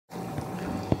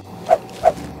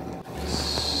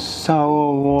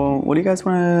So, what do you guys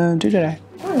want to do today?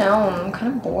 I don't know, I'm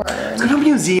kind of bored. Let's go to a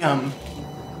museum.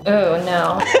 Oh,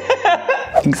 no.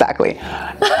 Exactly.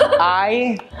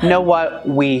 I know what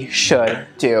we should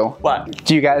do. What?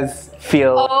 Do you guys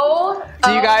feel...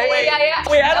 Do you guys... Yeah.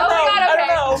 Wait, I don't know. God, okay. I don't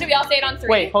know. Should we all say it on 3?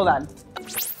 Wait, hold on.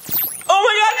 Oh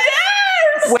my god,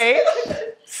 yes! Wait.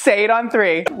 Say it on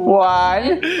 3.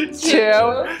 1,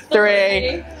 2,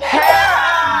 3.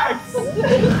 Hacks!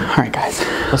 Alright guys,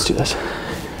 let's do this.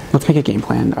 Let's make a game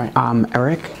plan. All right,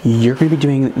 Eric, you're gonna be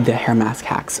doing the hair mask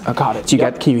hacks. Oh, got it.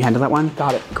 Can you handle that one?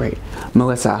 Got it. Great.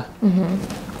 Melissa.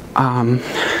 I'm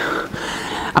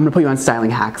gonna put you on styling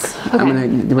hacks. Okay.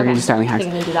 We're gonna do styling hacks.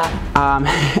 I'm gonna do that.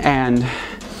 And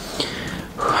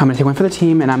I'm gonna take one for the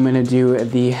team, and I'm gonna do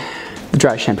the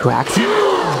dry shampoo hacks.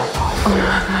 Oh my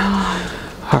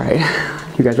god. All right,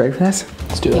 you guys ready for this?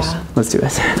 Let's do this. Yeah. Let's do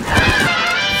this.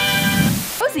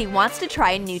 Rosie wants to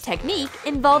try a new technique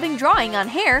involving drawing on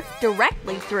hair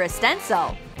directly through a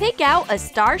stencil. Pick out a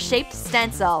star-shaped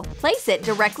stencil, place it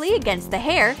directly against the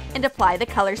hair, and apply the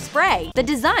color spray. The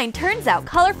design turns out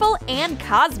colorful and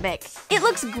cosmic. It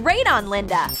looks great on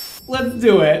Linda. Let's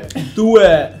do it. Do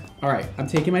it. All right, I'm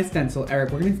taking my stencil.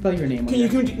 Eric, we're gonna spell your name on your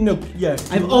head. No, yeah.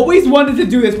 I've always wanted to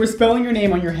do this. We're spelling your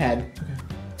name on your head.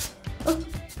 Okay.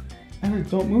 Eric,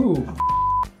 don't move.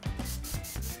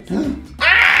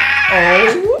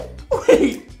 Oh,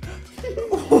 wait.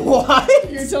 What?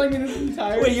 You're telling me this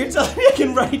entire... Wait, you're telling me I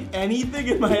can write anything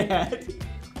in my head?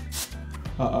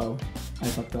 Uh-oh, I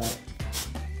fucked up.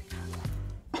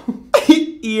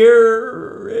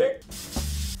 Eric.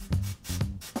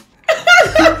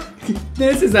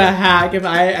 This is a hack if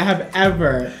I have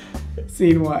ever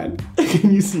seen one.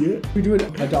 Can you see it? We do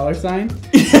it a dollar sign?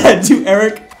 Yeah, do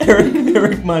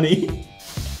Eric money.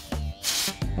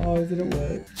 Oh, it didn't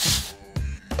work.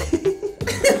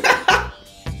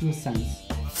 No sense.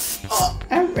 Oh,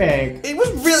 Eric! it was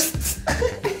really...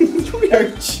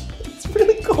 It's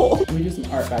really cold. Let me do some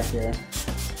art back here.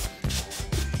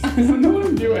 I don't know what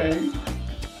I'm doing.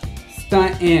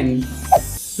 Stunt in.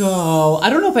 So, I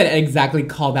don't know if I'd exactly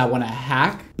call that one a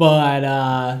hack, but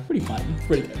pretty fun.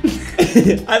 Pretty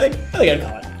good. I think I'd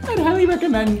call it. I'd highly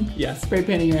recommend, spray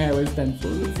painting your hair with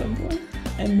stencils at some point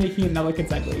and making it not look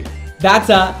exactly. That's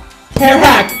a hair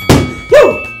hack!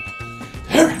 Woo!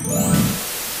 Hair hack!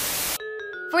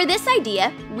 For this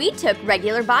idea, we took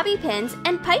regular bobby pins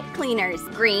and pipe cleaners,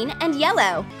 green and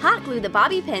yellow. Hot glue the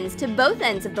bobby pins to both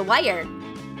ends of the wire.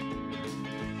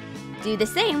 Do the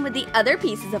same with the other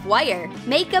pieces of wire.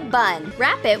 Make a bun.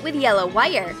 Wrap it with yellow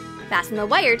wire. Fasten the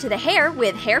wire to the hair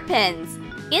with hairpins.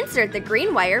 Insert the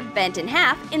green wire bent in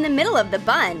half in the middle of the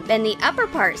bun. Bend the upper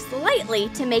part slightly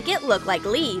to make it look like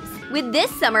leaves. With this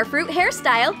summer fruit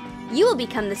hairstyle, you will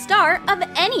become the star of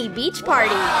any beach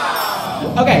party.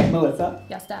 Okay, Melissa.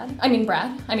 Yes, Dad. I mean,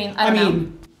 Brad. I don't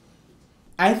know.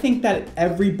 I think that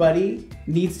everybody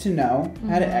needs to know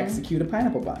how to execute a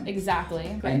pineapple bun.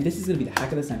 Exactly. And this is gonna be the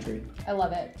hack of the century. I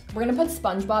love it. We're gonna put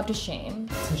SpongeBob to shame.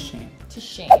 It's a shame. To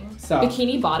shame. So,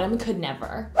 Bikini Bottom could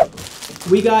never.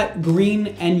 we got green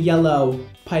and yellow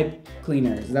pipe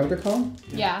cleaners. Is that what they're called?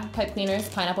 Yeah, pipe cleaners,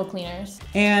 pineapple cleaners.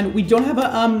 And we don't have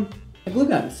a glue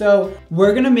gun. So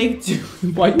we're gonna make do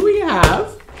what we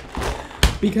have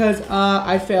because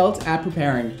I failed at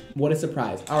preparing. What a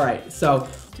surprise. All right, so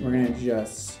we're gonna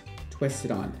just twist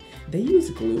it on. They use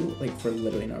glue like for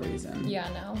literally no reason. Yeah,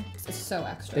 no. It's so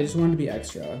extra. They just wanted to be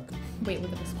extra. Wait,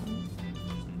 look at this one.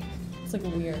 It's like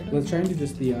weird. Let's try and do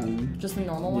just the Just the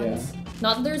normal ones?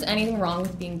 Not that there's anything wrong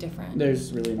with being different.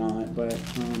 There's really not, but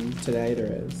today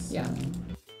there is. Yeah.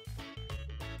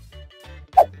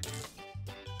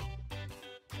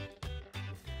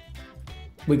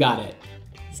 We got it.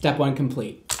 Step 1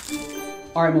 complete.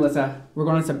 All right, Melissa, we're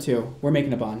going on step 2. We're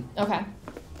making a bun. Okay.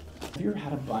 Have you ever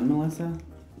had a bun, Melissa?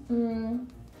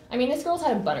 I mean, this girl's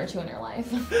had a bun or two in her life.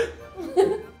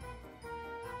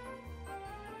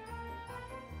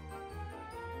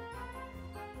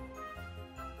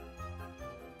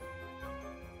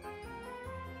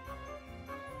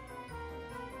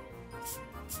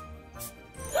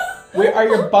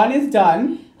 Your bun is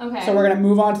done. Okay. So we're gonna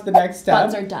move on to the next step.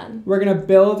 Buns are done. We're gonna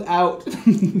build out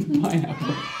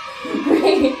pineapple.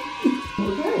 Great.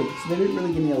 Okay, so they didn't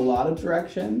really give me a lot of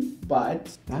direction,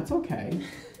 but that's okay.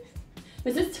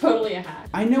 This is totally a hack.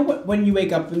 I know when you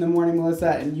wake up in the morning,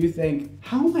 Melissa, and you think,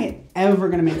 how am I ever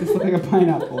gonna make this look like a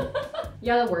pineapple?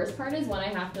 Yeah, the worst part is when I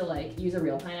have to like use a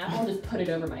real pineapple and just put it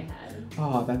over my head.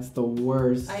 Oh, that's the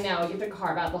worst. I know, you have to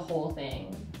carve out the whole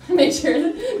thing. make sure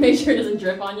it doesn't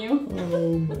drip on you.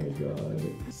 Oh my god.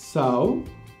 So,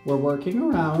 we're working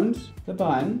around the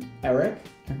bun. Eric,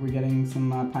 are we getting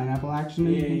some pineapple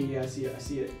action? Yeah, I see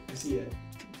it.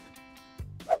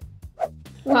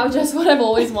 Wow, just what I've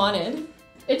always wanted.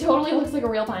 It totally looks like a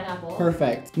real pineapple.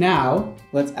 Perfect. Now,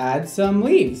 let's add some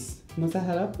leaves. Lift that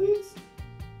head up, please.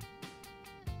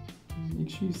 Make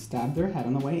sure you stab their head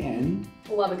on the way in.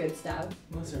 Love a good stab.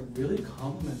 Melissa, it really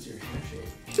compliments your hair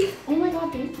shape. Oh my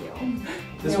god, thank you.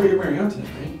 This is what you're wearing out today,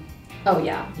 right? Oh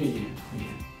yeah. Yeah.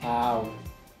 Wow.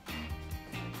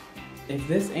 If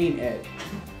this ain't it.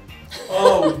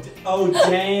 Oh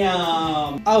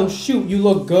damn. Oh shoot, you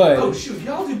look good. Oh shoot,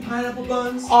 y'all do pineapple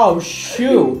buns? Oh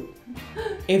shoot.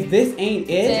 If this ain't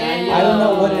it, Damn. I don't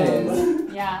know what it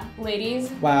is. Yeah, ladies,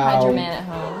 Wow. hide your man at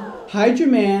home. Hide your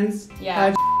mans. Yeah.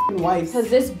 Hide your wives. Because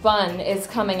this bun is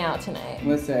coming out tonight.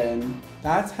 Listen,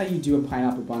 that's how you do a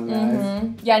pineapple bun, guys.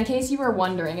 Yeah, in case you were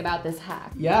wondering about this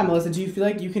hack. Yeah, Melissa, do you feel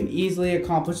like you can easily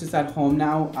accomplish this at home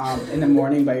now in the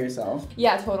morning by yourself?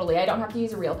 Yeah, totally. I don't have to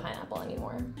use a real pineapple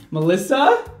anymore.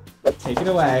 Melissa, take it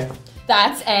away.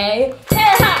 That's a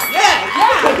hair hack! Yeah!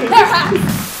 Hair hack!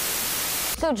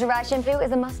 So dry shampoo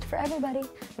is a must for everybody.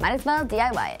 Might as well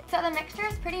DIY it. So the mixture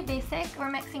is pretty basic. We're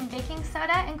mixing baking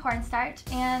soda and cornstarch,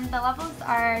 and the levels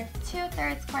are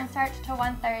 2/3 cornstarch to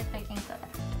 1/3 baking soda.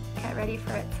 Get ready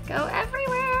for it to go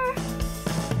everywhere.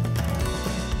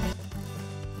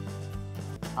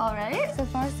 All right. So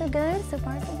far so good, so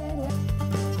far so good, yeah.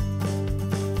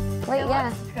 Wait,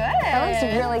 yeah. Good. That looks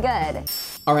really good.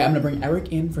 All right, I'm gonna bring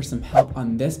Eric in for some help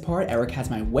on this part. Eric has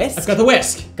my whisk. I've got the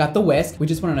whisk. Got the whisk. We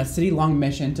just went on a city-long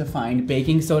mission to find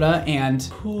baking soda and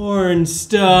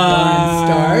Cornstarch.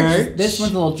 This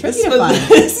one's a little tricky to find.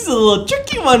 This is a little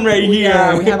tricky one right here.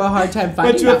 Yeah, we have a hard time Went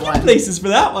finding to a that few one. places for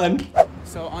that one.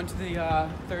 So on to the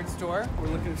third store. We're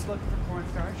still looking for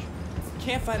cornstarch.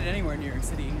 Can't find it anywhere in New York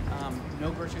City. No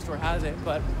grocery store has it,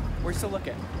 but we're still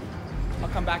looking. I'll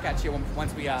come back at you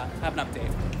once we have an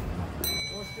update.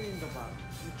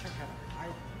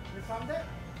 You found it?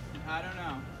 I don't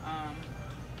know.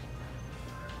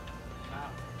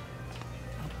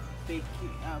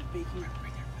 Baking.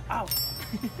 Oh.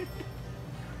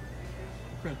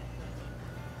 Fred.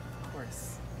 Of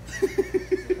course.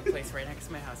 The place right next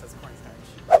to my house has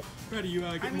cornstarch. Fred, are you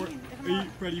getting more? mean,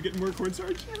 Fred, are you getting more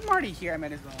cornstarch? There's Marty here. I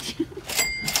might as well.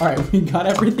 All right, we got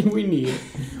everything we need.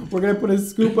 We're gonna put a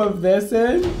scoop of this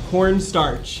in.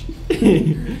 Cornstarch.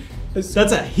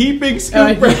 That's a heaping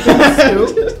scoop.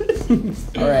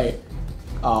 All right.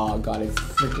 Oh God, it's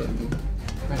freaking.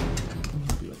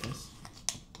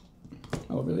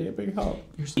 Oh, really a big help.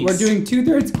 We're doing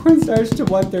 2/3 cornstarch to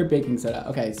 1/3 baking soda.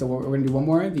 Okay, so we're gonna do one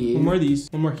more of these. One more of these.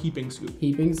 One more heaping scoop.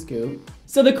 Heaping scoop.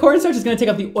 So the cornstarch is gonna take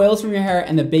off the oils from your hair,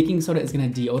 and the baking soda is gonna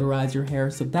deodorize your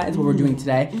hair. So that is what we're doing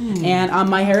today. And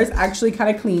my hair is actually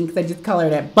kind of clean because I just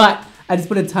colored it, but I just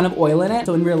put a ton of oil in it.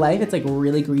 So in real life, it's like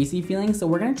really greasy feeling. So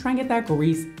we're gonna try and get that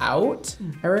grease out.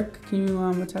 Eric, can you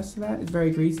attest to that? It's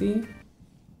very greasy.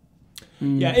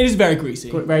 Yeah, it is very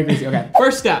greasy. Very greasy, okay.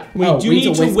 First step, we Oh, do we need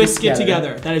need to to whisk whisk it it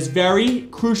together. That is very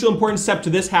crucial, important step to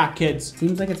this hack, kids.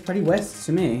 Seems like it's pretty whisked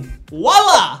to me.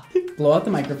 Voila! Blow out the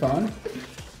microphone.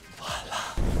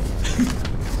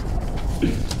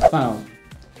 Funnel.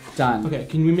 Done. Okay,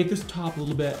 can we make this top a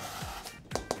little bit?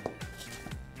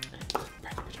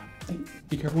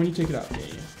 Be careful when you take it out.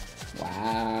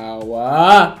 Yeah.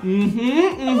 Wow. Wait,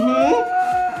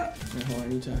 hold on, I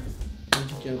need to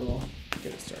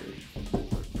get it started.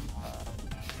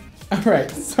 All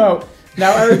right, so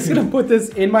now Eric's gonna put this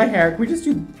in my hair. Can we just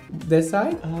do this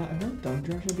side? I wrote down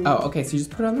direction. Oh, okay, so you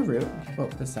just put it on the root. Oh,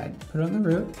 this side. Put it on the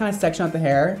root. Kind of section out the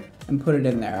hair and put it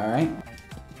in there, all right?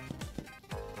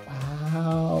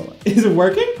 Wow. Is it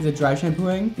working? Is it dry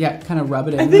shampooing? Yeah, kind of rub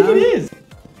it in I think now. it is.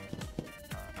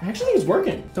 I actually think it's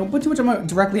working. Don't put too much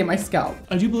directly at my scalp.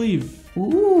 I do believe.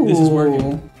 Ooh. This is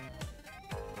working.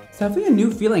 It's definitely a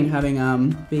new feeling having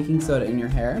baking soda in your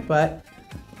hair, but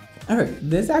Eric,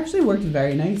 this actually worked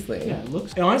very nicely. Yeah, it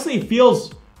looks. And honestly, it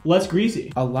feels less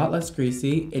greasy. A lot less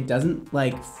greasy. It doesn't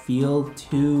like feel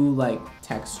too like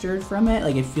textured from it.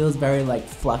 Like it feels very like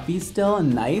fluffy still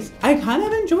and nice. I kind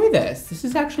of enjoy this. This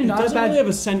is actually It not a doesn't bad. really have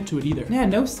a scent to it either. Yeah,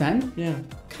 no scent. Yeah.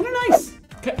 Kind of nice.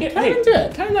 Hey, into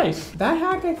it. Kind of nice. That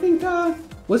hack I think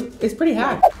is pretty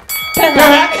hack. You're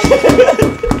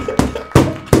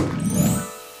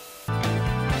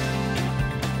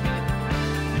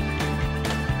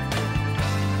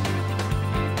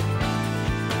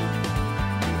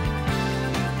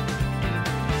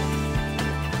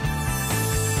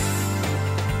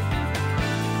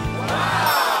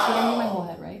gonna do my whole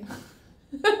head, right?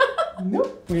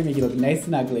 Nope. We're gonna make you look nice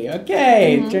and ugly.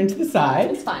 Okay, turn to the side.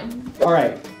 It's fine. All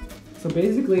right. So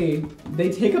basically, they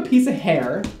take a piece of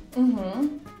hair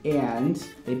and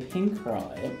they pin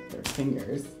curl it with their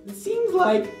fingers. It seems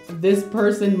like this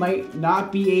person might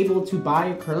not be able to buy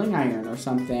a curling iron or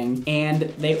something, and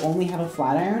they only have a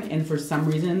flat iron, and for some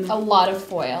reason, A lot of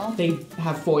foil. they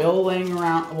have foil laying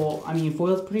around. Well, I mean,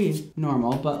 foil's pretty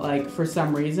normal, but like for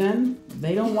some reason,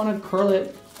 they don't want to curl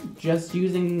it just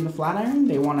using the flat iron.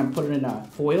 They want to put it in a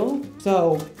foil.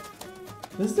 So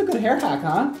this is a good hair hack,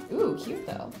 huh? Ooh, cute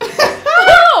though.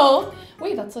 Oh!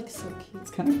 Wait, that's like so cute.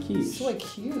 It's kind of cute. So like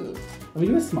cute. Let me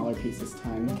do a smaller piece this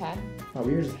time. Okay. Oh,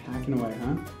 we were just hacking away,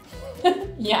 huh?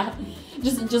 Yeah.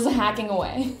 Just hacking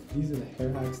away. These are the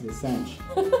hair hacks of the cinch.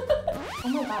 Oh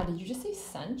my god, did you just say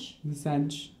cinch? The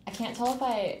cinch. I can't tell if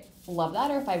I love that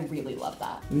or if I really love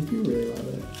that. I think you really love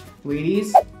it.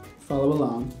 Ladies, follow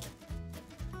along.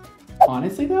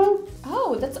 Honestly though,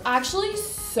 Oh, that's actually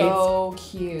so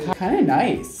cute. kind of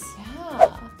nice.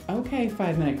 Yeah. Okay,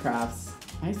 5-minute crafts.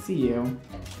 I see you.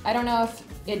 I don't know if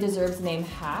it deserves the name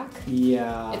hack.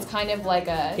 Yeah. It's kind of like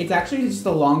a... It's actually just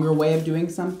a longer way of doing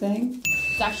something.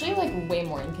 It's actually like way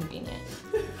more inconvenient.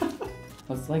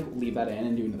 Let's like leave that in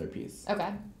and do another piece.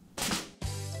 Okay.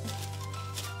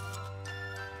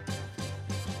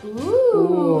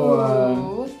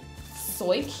 Ooh.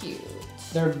 Soy cute.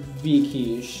 They're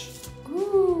V-quiche.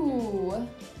 Ooh.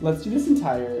 Let's do this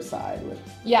entire side with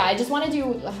Yeah, I just want to do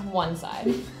one side.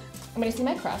 I'm gonna see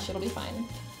my crush, it'll be fine.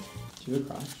 do a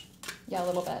crush. Yeah, a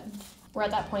little bit. We're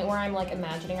at that point where I'm like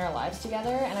imagining our lives together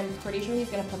and I'm pretty sure he's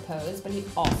gonna propose, but he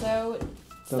also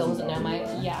still doesn't know my,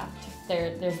 yeah.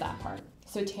 there's that part.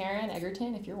 So Taryn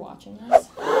Egerton, if you're watching this.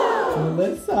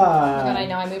 Melissa. Oh my god, I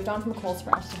know, I moved on from Cole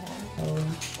Sprouse to him.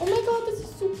 Oh my god, this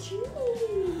is so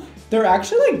cute. They're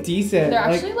actually like decent. They're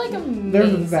actually like amazing. They're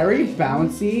very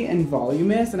bouncy and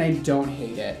voluminous and I don't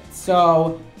hate it.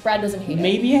 So Brad doesn't hate it.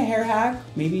 maybe a hair hack,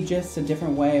 maybe just a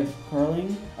different way of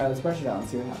curling. All right, let's brush it out and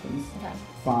see what happens. Okay.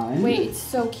 Fun. Wait, it's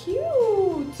so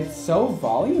cute. It's so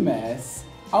voluminous.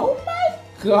 Oh my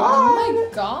Oh god. my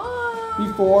god.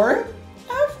 Before,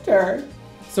 after.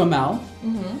 So Mel,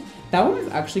 Mm-hmm. that one was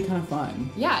actually kind of fun.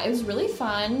 Yeah, it was really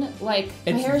fun. Like, my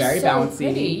It's hair is very so bouncy,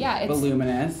 pretty. Yeah, it's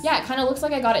voluminous. Yeah, it kind of looks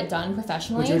like I got it done Would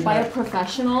professionally you by ever- a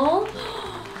professional.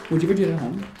 Would you ever do it at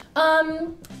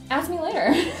home? Ask me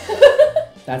later.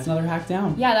 That's another hack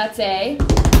down. Yeah, that's a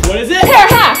What is it? hair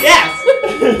hack.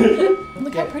 Yes!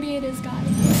 Look how pretty it is,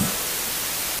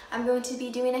 guys. I'm going to be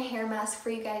doing a hair mask for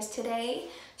you guys today.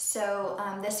 So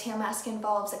this hair mask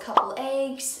involves a couple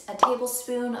eggs, a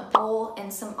tablespoon, a bowl,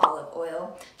 and some olive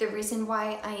oil. The reason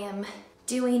why I am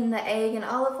doing the egg and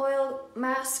olive oil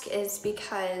mask is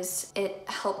because it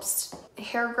helps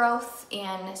hair growth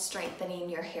and strengthening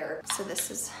your hair. So this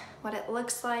is what it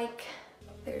looks like.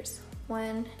 There's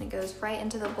one, and it goes right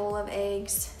into the bowl of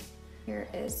eggs. Here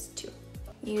is two.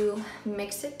 You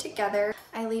mix it together.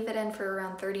 I leave it in for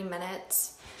around 30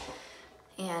 minutes.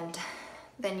 And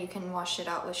then you can wash it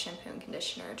out with shampoo and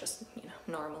conditioner, just, you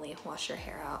know, normally wash your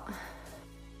hair out.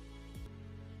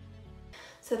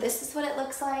 So this is what it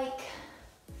looks like.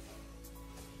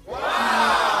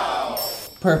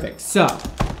 Perfect. So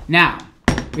now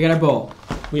we got our bowl.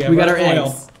 We got our oil.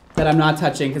 eggs that I'm not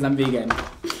touching because I'm vegan.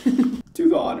 Do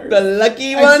the honors. The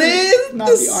lucky Actually, one is not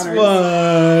this the honors.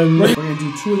 one. We're gonna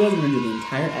do two of those. We're gonna do the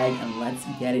entire egg, and let's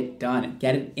get it done.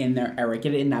 Get it in there, Eric.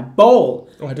 Get it in that bowl.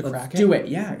 Oh, I had to Let's crack it? do it.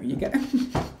 Yeah, you get.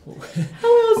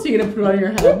 How else are you gonna put it on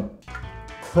your head?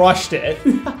 Crushed it.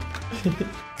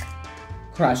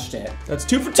 Crushed it. That's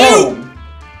 2 for 2. Boom.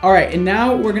 All right, and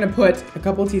now we're gonna put a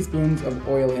couple teaspoons of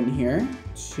oil in here.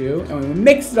 2, and we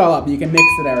mix it all up. You can mix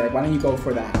it, Eric. Why don't you go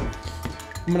for that?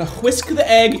 I'm gonna whisk the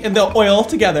egg and the oil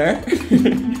together.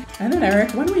 And then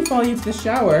Eric, why don't we follow you to the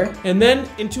shower? And then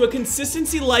into a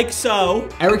consistency like so.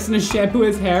 Eric's gonna shampoo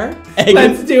his hair. Egg.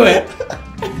 Let's do it.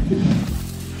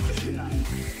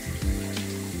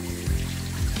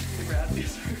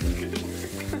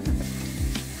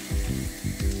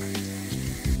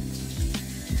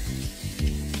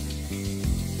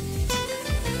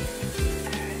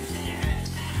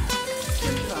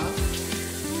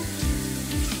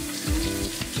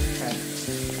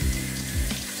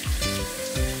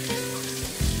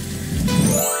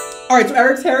 All right, so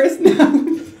Eric's hair is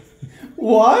now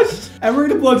washed, and we're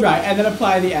gonna blow dry and then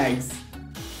apply the eggs.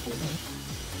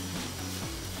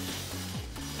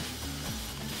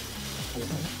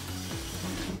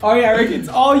 All right, Eric, it's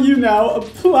all you now.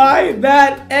 Apply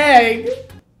that egg.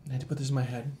 I had to put this in my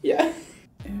head. Yeah.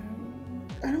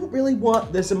 I don't really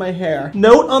want this in my hair.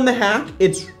 Note on the hack,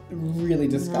 it's Really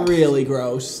disgusting. really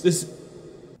gross. This.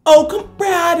 Oh, come,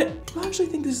 Brad! Do you actually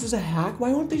think this is a hack?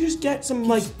 Why won't they just get some,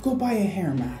 like... Go buy a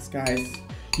hair mask, guys.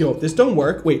 Yo, if this don't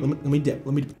work... Wait, let me dip.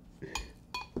 Let me dip.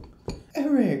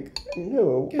 Eric,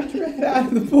 No. Get your head out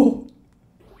of the pool.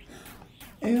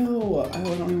 Ew, I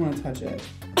don't even want to touch it.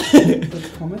 Let's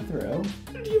comb it through.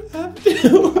 You have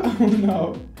to. Oh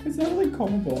no, it's not like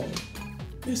combable.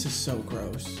 This is so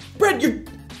gross. Brett, you're...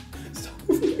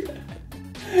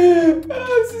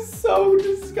 Oh, this is so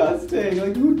disgusting.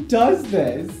 Like, who does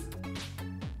this?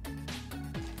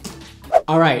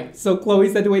 All right, so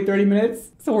Chloe said to wait 30 minutes.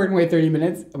 So we're gonna wait 30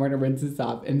 minutes and we're gonna rinse this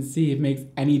off and see if it makes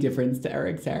any difference to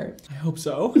Eric's hair. I hope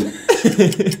so.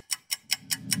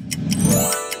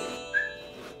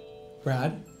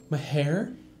 Brad, my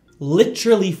hair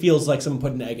literally feels like someone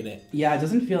put an egg in it. Yeah, it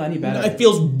doesn't feel any better. It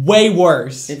feels way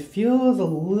worse. It feels a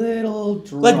little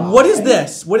dry. Like, what is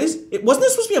this? What is it? Wasn't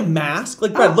this supposed to be a mask?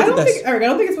 Like, Brad, look at this. Eric, I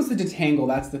don't think it's supposed to detangle.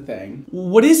 That's the thing.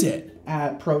 What is it?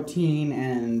 Protein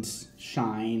and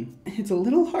shine. It's a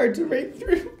little hard to rake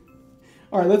through.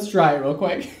 All right, let's try it real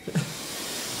quick.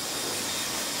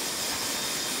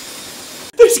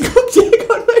 There's cooked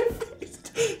egg on my face.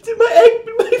 Did my egg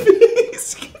in my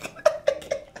face?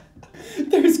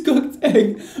 There's cooked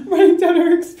egg running down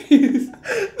Eric's face.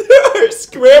 There are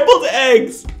scrambled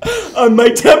eggs on my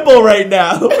temple right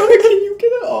now. Can you get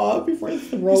it off before I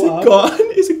throw Is it up? gone?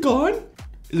 Is it gone?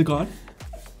 Is it gone?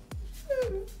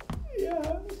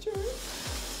 Yeah, sure.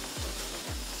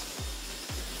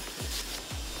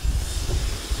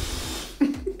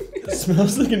 It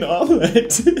smells like an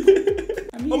omelet.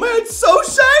 I mean, Oh my god, it's so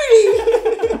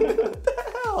shiny! What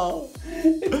the hell?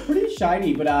 it's pretty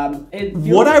shiny, but it feels,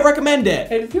 Would I recommend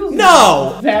it? It feels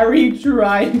No! very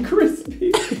dry and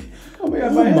crispy. Oh my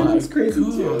god, my Oh hair my looks crazy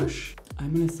too. gosh.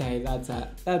 I'm gonna say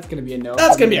that's gonna be a no.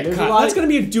 That's for gonna me. be a There's cut. lot- That's gonna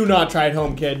be a do not try at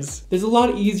home, kids. There's a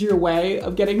lot easier way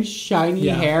of getting shiny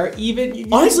Yeah. hair.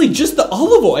 Even Honestly, just the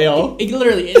olive oil.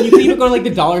 literally, and you can even go to like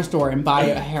the dollar store and buy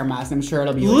a hair mask. I'm sure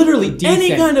it'll be like, Literally decent,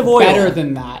 any kind of oil. better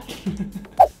than that.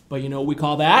 But you know what we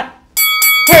call that?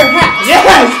 Hair hack.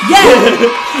 Yes!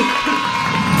 Yes.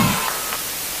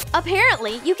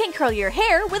 Apparently, you can curl your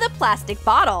hair with a plastic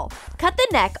bottle. Cut the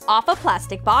neck off a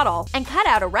plastic bottle and cut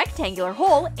out a rectangular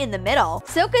hole in the middle.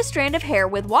 Soak a strand of hair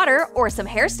with water or some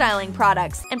hairstyling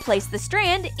products and place the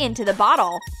strand into the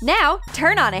bottle. Now,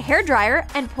 turn on a hairdryer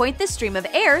and point the stream of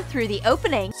air through the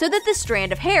opening so that the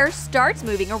strand of hair starts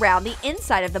moving around the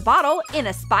inside of the bottle in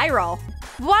a spiral.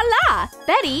 Voila!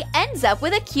 Betty ends up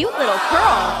with a cute little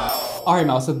curl. All right,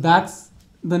 Mel. So that's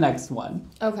the next one.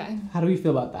 Okay. How do we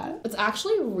feel about that? It's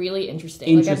actually really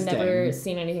interesting. Like, I've Interesting. never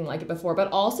seen anything like it before,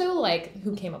 but also, like,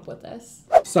 who came up with this?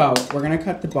 So we're gonna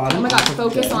cut the bottom. Oh my god, off of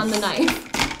focus this. on the knife.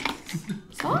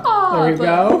 Stop! There we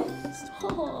go.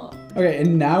 Stop. Okay,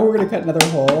 and now we're gonna cut another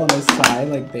hole on this side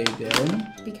like they did.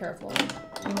 Be careful.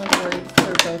 I'm like worried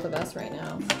for both of us right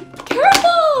now.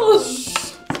 Careful!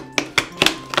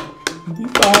 Be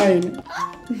fine.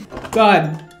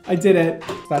 Done. I did it.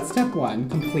 That's step one.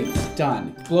 Complete.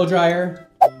 Done. Blow dryer,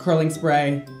 curling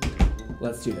spray.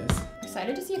 Let's do this.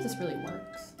 Excited to see if this really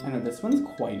works. I know this one's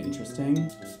quite interesting.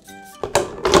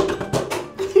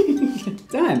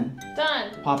 Done.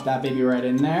 Done. Pop that baby right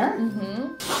in there.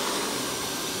 Mm-hmm.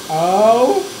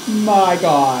 Oh my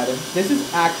god. This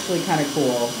is actually kind of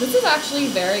cool. This is actually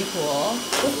very cool.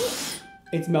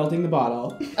 It's melting the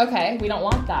bottle. Okay, we don't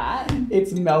want that.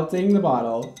 It's melting the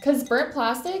bottle. Because burnt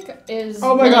plastic is.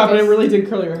 Oh my god, but it really did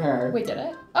curl your hair. Wait, did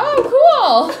it?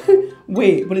 Oh, cool!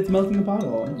 Wait, but it's melting the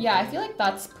bottle. Yeah, I feel like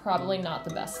that's probably not the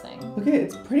best thing. Okay,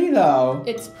 it's pretty though.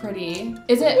 It's pretty.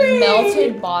 Is it Wait.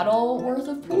 melted bottle worth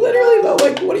of pretty? Literally though,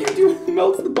 like what do you do when it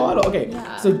melts the bottle? Okay,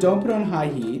 Yeah. so don't put it on high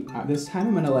heat. This time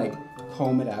I'm gonna like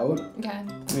comb it out. Okay.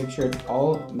 Make sure it's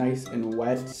all nice and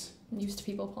wet. I'm used to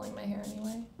people pulling my hair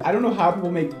anyway. I don't know how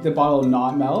people make the bottle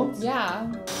not melt. Yeah.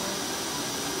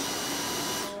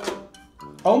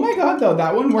 Oh my god though,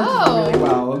 that one worked Oh. really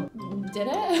well. Did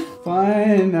it?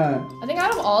 Fun. I think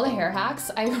out of all the hair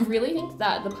hacks, I really think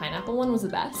that the pineapple one was the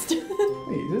best. Wait,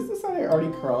 is this the side I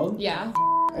already curled? Yeah,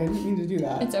 I didn't mean to do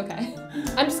that. it's okay.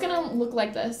 I'm just gonna look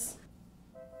like this.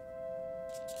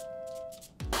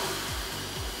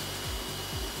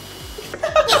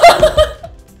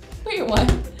 Wait, what?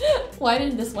 Why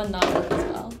did this one not work as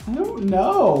well? I don't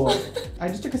know. I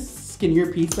just took a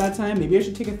skinnier piece that time. Maybe I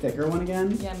should take a thicker one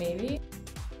again. Yeah, maybe.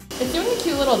 It's doing a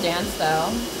cute little dance though.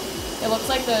 It looks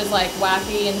like those like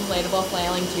wacky inflatable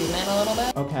flailing tube men a little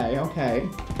bit. Okay, okay.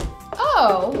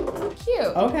 Oh, cute.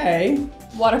 Okay.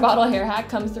 Water bottle hair hack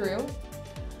come through.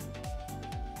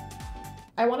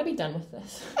 I want to be done with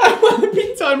this. I want to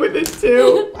be done with it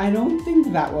too. I don't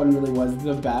think that one really was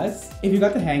the best. If you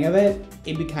got the hang of it,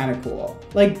 it'd be kind of cool.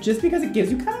 Like, just because it gives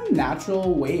you kind of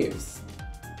natural waves.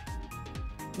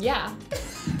 Yeah.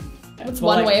 That's But,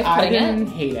 one like, way of putting I didn't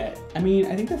it. hate it. I mean,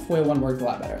 I think the foil one worked a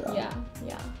lot better though. Yeah,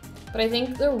 yeah. But I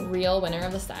think the real winner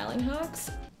of the styling hacks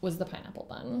was the pineapple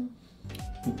bun.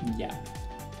 Yeah.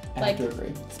 I Like, have to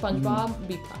agree. SpongeBob would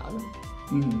be proud.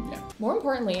 Yeah. More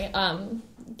importantly,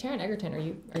 Taron Egerton, are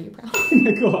you proud?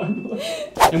 Go on.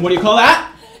 And what do you call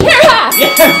that? Hair hack!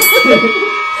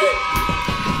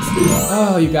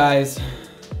 Oh, you guys.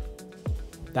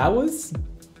 That was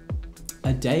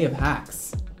a day of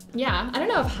hacks. Yeah, I don't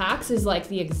know if hacks is like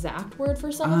the exact word for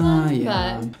some of them,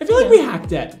 Yeah. but I feel like we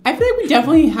hacked it. I feel like we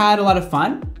definitely had a lot of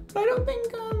fun, but I don't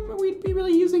think we'd be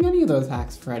really using any of those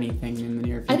hacks for anything in the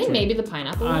near future. I think maybe the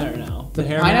pineapple one. I don't know. The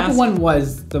pineapple one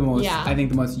was the most, Yeah. I think,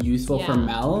 the most useful for Yeah.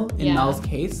 Mel in Yeah. Mel's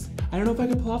case. I don't know if I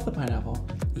could pull off the pineapple.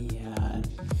 Yeah.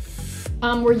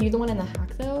 Were you the one in the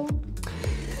hack though?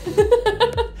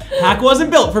 Hack wasn't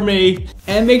built for me.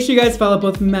 And make sure you guys follow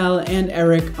both Mel and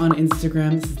Eric on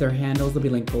Instagram. This is their handles. They'll be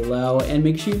linked below. And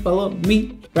make sure you follow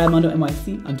me, Bradmondo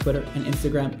NYC, on Twitter and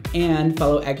Instagram. And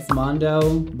follow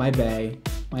Xmondo by Bay,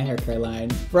 my hair care line,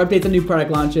 for updates on new product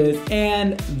launches.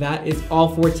 And that is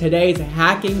all for today's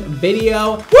hacking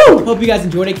video. Woo! Hope you guys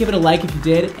enjoyed it. Give it a like if you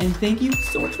did. And thank you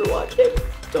so much for watching.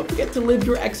 Don't forget to live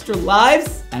your extra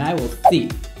lives. And I will see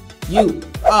you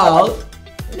all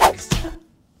next time.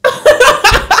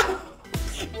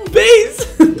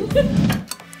 Peace!